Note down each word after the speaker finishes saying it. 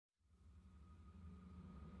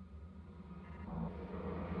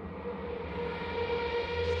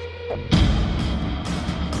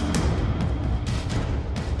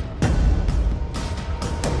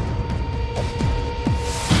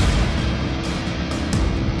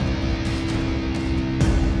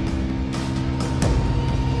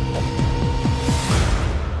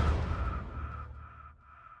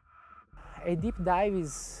A deep dive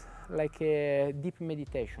is like a deep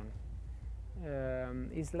meditation.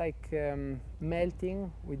 It's like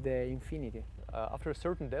melting with the infinity. After a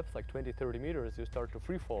certain depth, like 20-30 meters, you start to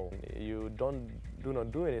free fall. You do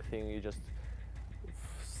not do anything, you just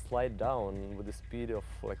slide down with the speed of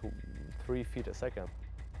like 3 feet a second.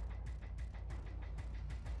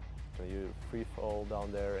 You free fall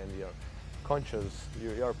down there and you're conscious,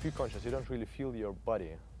 you are pre-conscious, you don't really feel your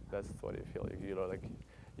body. That's what you feel. You know, like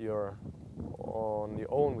you're on your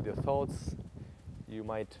own with your thoughts. You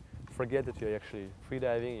might forget that you're actually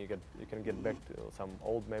freediving. You can get back to some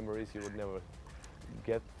old memories you would never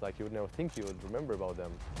get, like you would never think you would remember about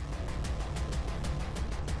them.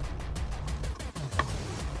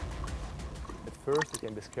 At first it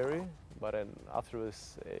can be scary, but then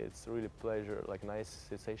afterwards it's really pleasure, like nice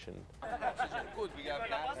sensation.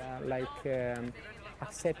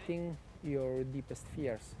 Accepting your deepest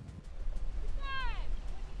fears.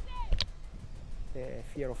 The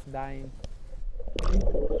fear of dying.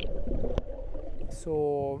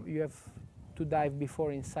 So you have to dive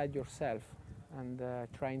before inside yourself and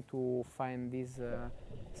trying to find this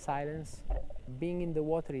silence. Being in the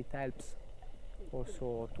water, it helps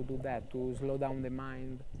also to do that, to slow down the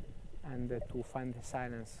mind and to find the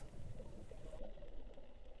silence.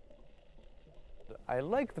 I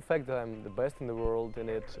like the fact that I'm the best in the world in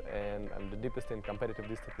it and I'm the deepest in competitive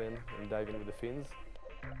discipline in diving with the fins.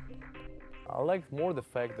 I like more the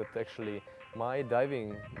fact that actually my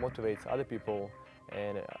diving motivates other people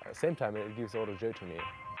and at the same time it gives a lot of joy to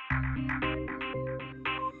me.